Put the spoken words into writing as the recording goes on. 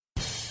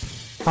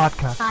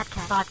Vodka.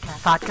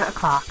 Vodka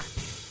o'clock.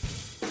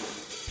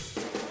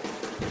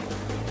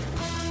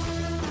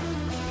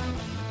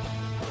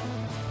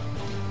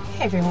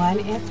 Hey everyone,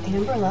 it's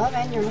Amber Love,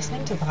 and you're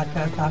listening to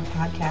Vodka O'Clock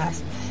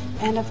Podcast.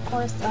 And of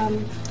course, I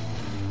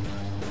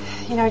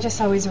just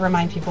always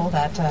remind people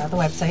that the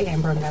website,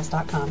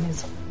 amberandmess.com,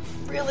 is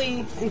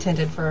really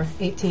intended for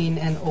 18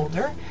 and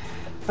older.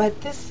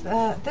 But this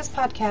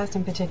podcast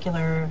in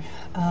particular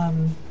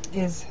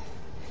is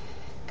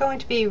going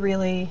to be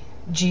really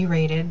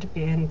G-rated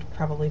and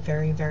probably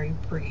very, very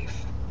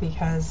brief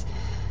because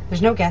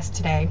there's no guest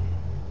today.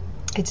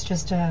 It's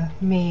just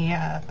me.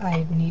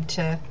 I need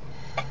to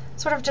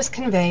sort of just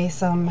convey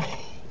some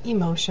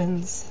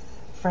emotions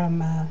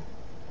from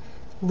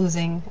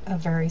losing a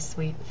very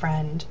sweet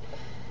friend.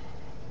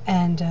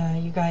 And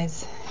you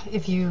guys,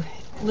 if you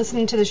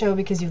listen to the show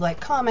because you like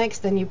comics,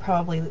 then you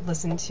probably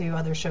listen to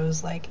other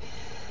shows like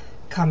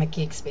Comic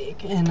Geek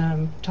Speak. And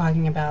I'm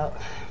talking about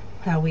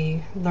how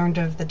we learned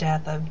of the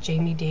death of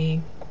Jamie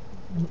D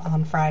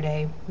on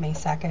Friday, May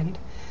 2nd.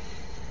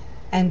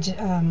 And,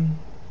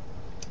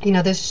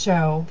 this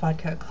show,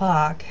 Vodka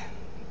O'Clock,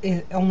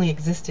 it only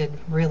existed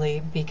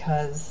really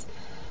because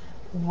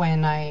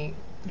when I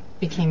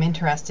became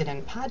interested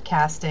in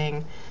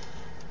podcasting,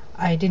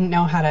 I didn't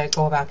know how to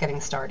go about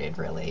getting started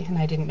really, and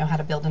I didn't know how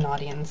to build an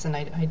audience, and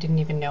I didn't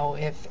even know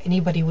if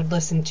anybody would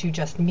listen to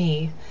just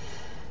me,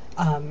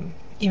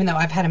 even though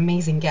I've had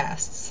amazing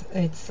guests.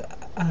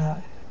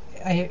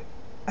 I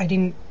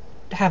didn't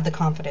have the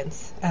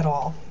confidence at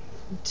all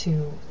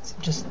to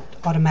just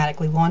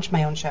automatically launch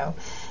my own show,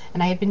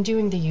 and I had been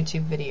doing the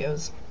YouTube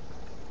videos,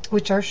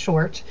 which are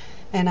short,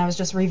 and I was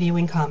just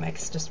reviewing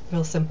comics, just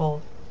real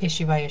simple,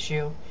 issue by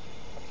issue.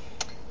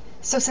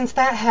 So since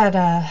that had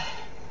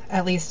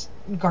at least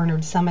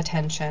garnered some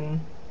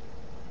attention,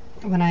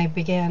 when I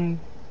began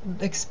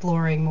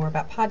exploring more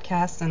about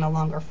podcasts and a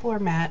longer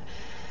format,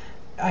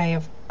 I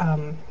have,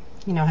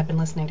 had been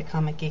listening to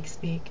Comic Geek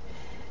Speak,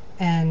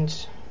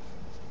 and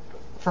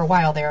for a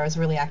while there I was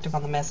really active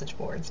on the message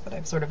boards, but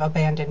I've sort of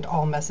abandoned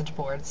all message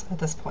boards at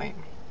this point.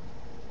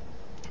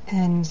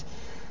 And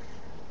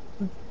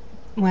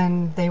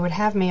when they would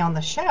have me on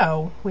the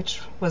show, which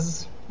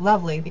was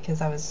lovely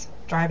because I was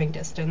driving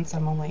distance,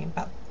 I'm only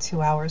about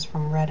 2 hours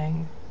from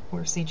Reading,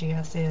 where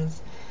CGS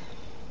is,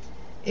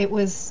 it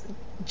was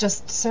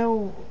just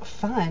so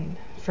fun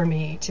for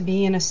me to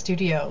be in a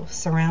studio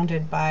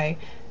surrounded by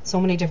so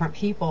many different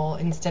people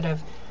instead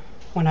of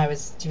when I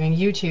was doing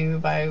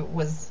YouTube. I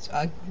was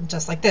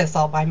just like this,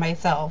 all by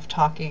myself,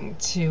 talking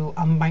to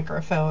a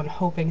microphone,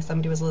 hoping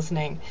somebody was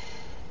listening.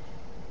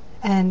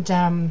 And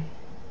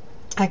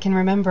I can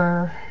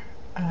remember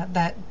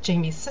that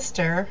Jamie's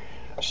sister,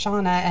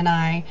 Shauna, and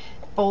I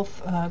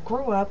both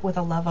grew up with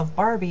a love of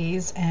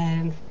Barbies,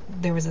 and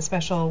there was a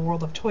special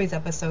World of Toys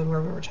episode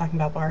where we were talking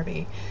about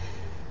Barbie.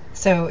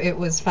 So it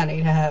was funny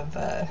to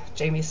have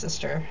Jamie's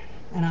sister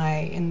and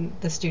I in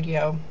the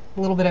studio.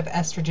 A little bit of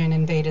estrogen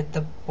invaded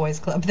the boys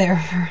club there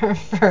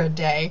for a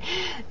day,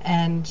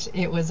 and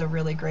it was a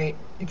really great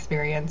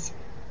experience.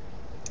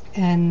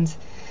 And,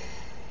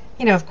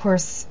 of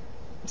course,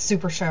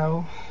 Super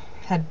Show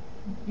had,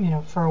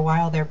 for a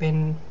while there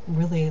been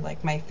really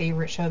like my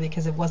favorite show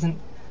because it wasn't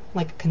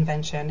like a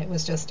convention. It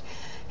was just,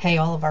 hey,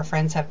 all of our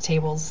friends have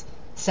tables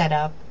set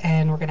up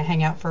and we're going to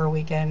hang out for a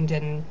weekend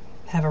and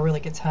have a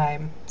really good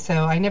time.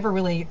 So I never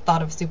really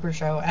thought of Super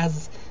Show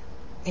as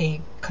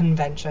a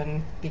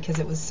convention because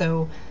it was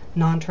so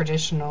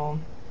non-traditional.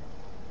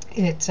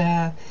 It,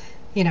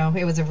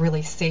 it was a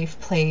really safe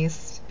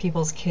place.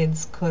 People's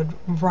kids could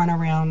run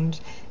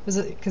around.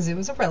 Because it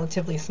was a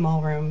relatively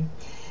small room.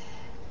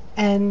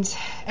 And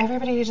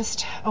everybody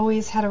just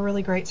always had a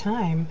really great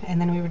time. And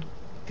then we would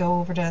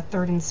go over to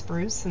 3rd and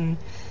Spruce and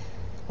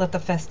let the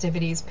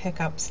festivities pick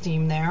up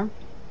steam there.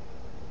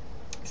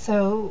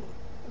 So,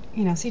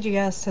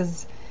 CGS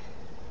has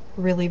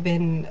really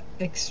been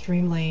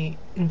extremely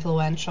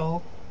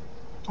influential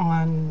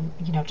on,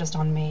 just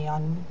on me,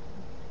 on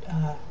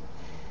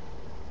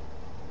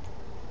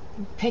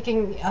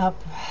picking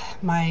up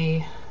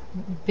my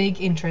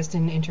big interest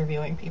in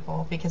interviewing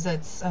people, because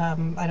it's,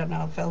 I don't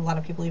know if a lot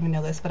of people even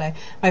know this, but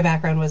my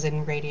background was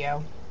in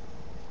radio,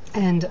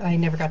 and I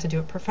never got to do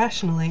it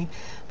professionally,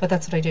 but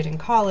that's what I did in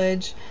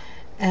college,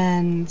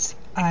 and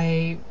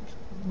I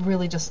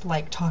really just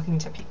like talking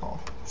to people.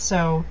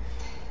 So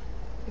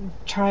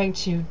trying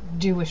to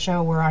do a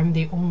show where I'm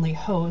the only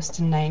host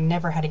and I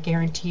never had a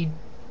guaranteed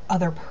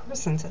other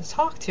person to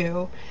talk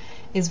to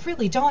is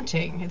really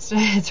daunting.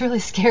 It's really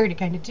scary to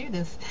kind of do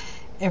this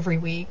every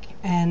week,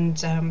 and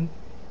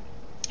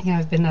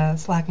I've been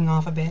slacking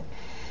off a bit,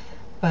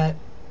 but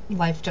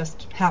life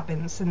just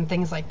happens and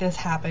things like this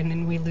happen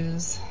and we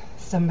lose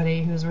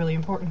somebody who's really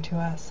important to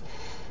us.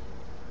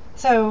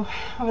 So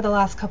over the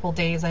last couple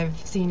days I've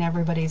seen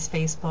everybody's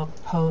Facebook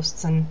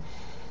posts and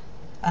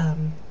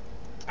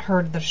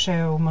heard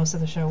most of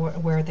the show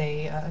where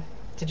they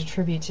did a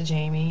tribute to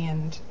Jamie,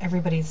 and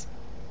everybody's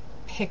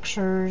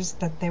pictures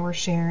that they were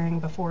sharing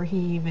before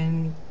he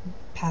even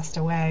passed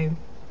away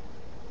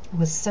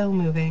was so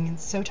moving and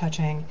so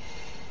touching.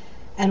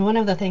 And one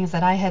of the things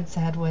that I had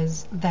said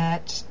was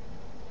that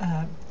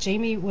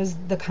Jamie was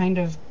the kind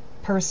of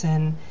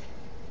person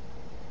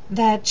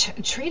that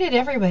treated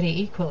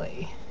everybody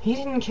equally. He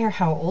didn't care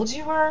how old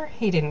you were.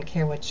 He didn't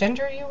care what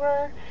gender you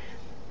were.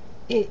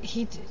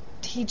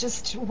 He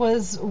just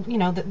was,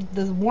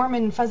 the warm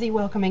and fuzzy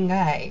welcoming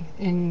guy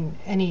in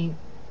any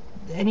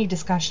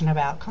discussion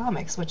about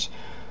comics, which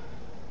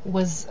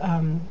was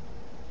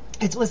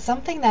it was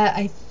something that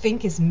I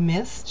think is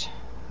missed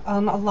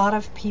on a lot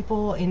of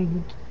people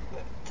in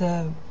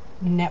the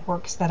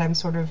networks that I'm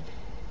sort of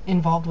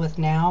involved with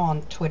now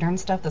on Twitter and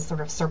stuff, the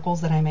sort of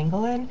circles that I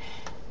mingle in.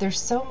 There's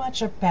so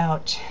much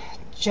about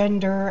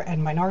gender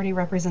and minority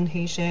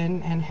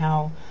representation and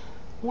how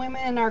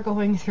women are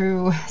going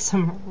through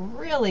some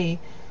really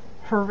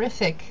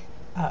horrific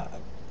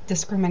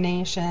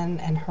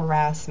discrimination and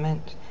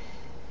harassment.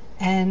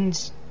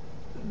 And,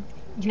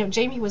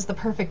 Jamie was the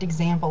perfect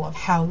example of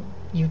how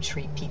you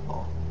treat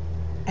people.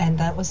 And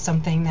that was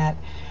something that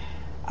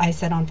I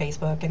said on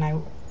Facebook, and I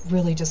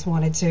really just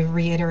wanted to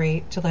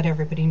reiterate to let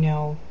everybody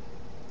know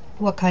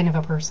what kind of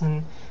a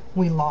person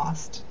we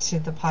lost to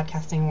the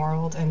podcasting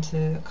world and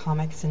to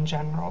comics in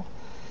general.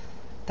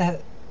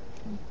 That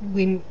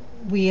we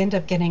end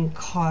up getting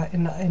caught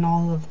in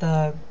all of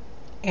the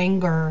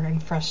anger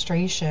and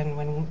frustration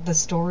when the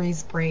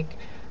stories break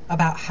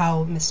about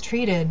how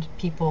mistreated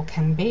people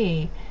can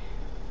be,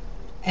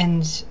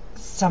 and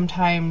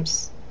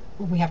sometimes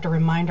we have to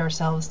remind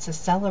ourselves to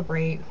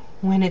celebrate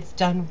when it's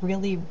done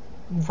really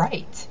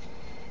right.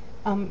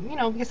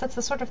 Because that's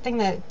the sort of thing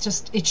that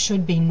it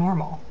should be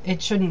normal.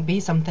 It shouldn't be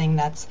something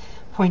that's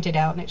pointed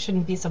out, and it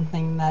shouldn't be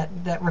something that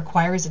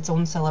requires its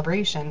own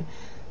celebration.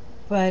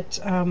 But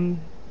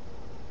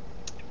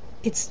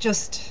it's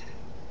just,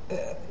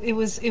 it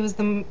was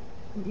the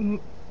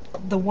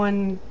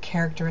one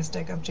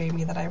characteristic of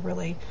Jamie that I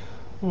really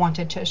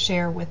wanted to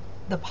share with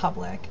the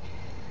public.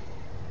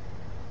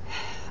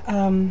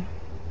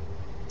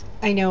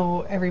 I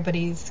know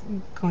everybody's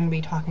going to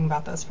be talking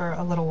about this for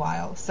a little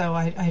while, so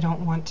I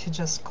don't want to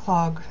just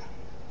clog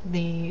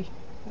the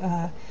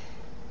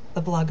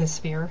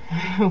blogosphere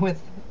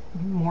with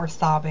more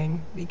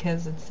sobbing,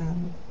 because it's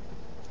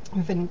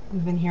we've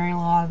been hearing a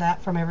lot of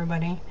that from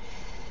everybody,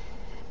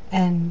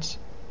 and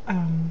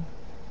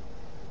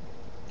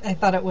I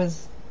thought it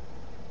was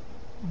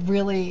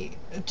really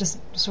just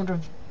sort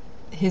of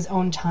his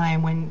own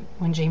time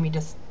when Jamie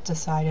just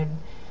decided,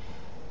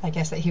 I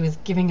guess, that he was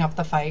giving up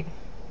the fight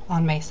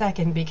on May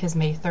 2nd because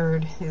May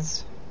 3rd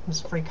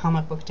was Free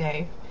Comic Book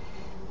Day,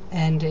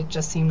 and it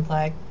just seemed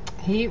like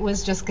he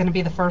was just going to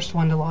be the first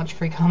one to launch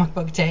Free Comic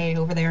Book Day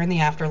over there in the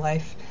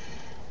afterlife.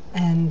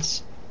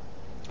 And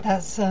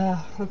that's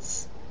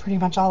pretty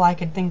much all I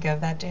could think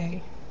of that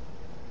day.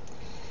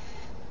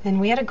 And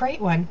we had a great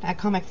one at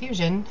Comic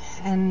Fusion,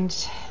 and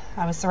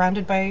I was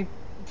surrounded by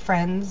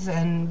friends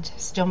and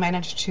still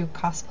managed to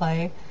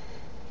cosplay.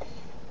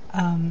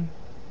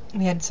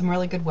 We had some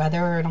really good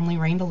weather. It only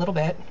rained a little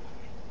bit.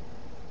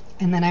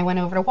 And then I went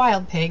over to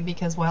Wild Pig,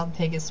 because Wild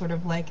Pig is sort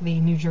of like the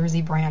New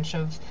Jersey branch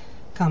of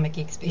Comic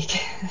Geek Speak.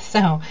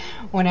 So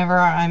whenever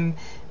I'm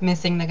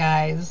missing the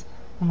guys,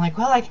 I'm like,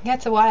 well, I can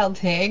get to Wild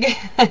Pig.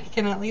 I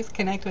can at least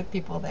connect with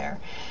people there.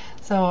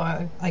 So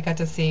I got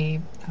to see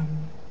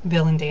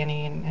Bill and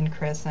Danny and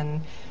Chris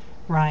and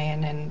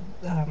Ryan, and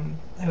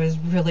I was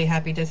really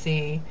happy to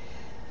see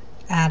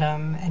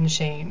Adam and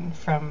Shane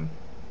from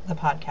the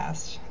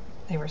podcast.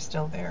 They were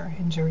still there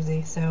in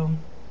Jersey, so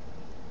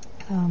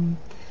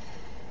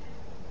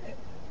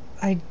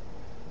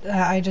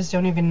I just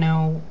don't even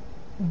know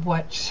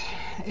what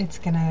it's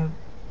gonna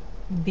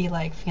be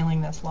like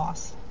feeling this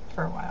loss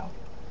for a while.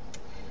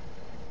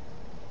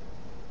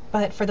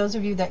 But for those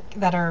of you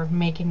that are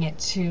making it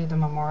to the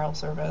memorial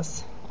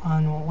service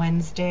on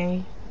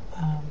Wednesday,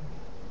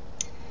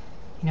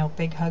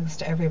 big hugs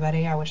to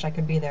everybody. I wish I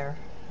could be there.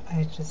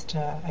 I just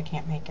I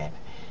can't make it.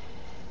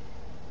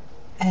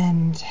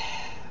 And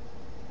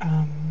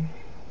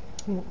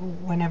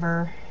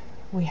whenever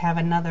we have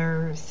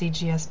another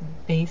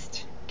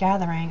CGS-based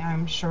gathering,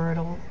 I'm sure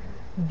it'll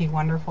be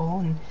wonderful,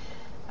 and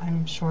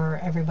I'm sure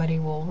everybody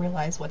will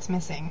realize what's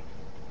missing.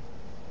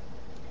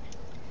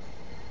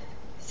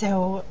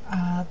 So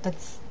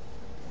that's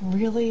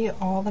really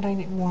all that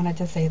I wanted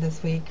to say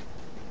this week.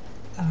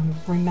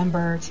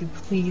 Remember to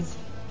please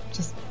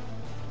just,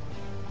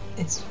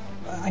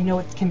 I know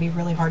it can be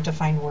really hard to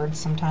find words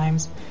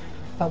sometimes,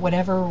 but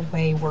whatever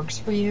way works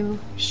for you,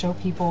 show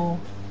people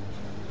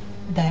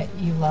that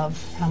you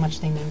love, how much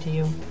they mean to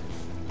you.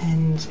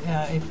 And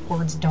if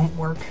words don't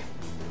work,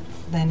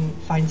 then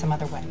find some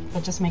other way.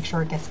 But just make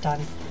sure it gets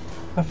done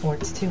before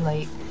it's too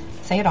late.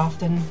 Say it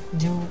often.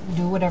 Do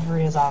whatever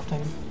it is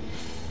often.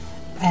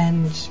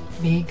 And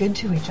be good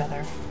to each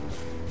other.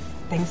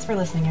 Thanks for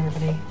listening,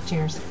 everybody.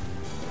 Cheers.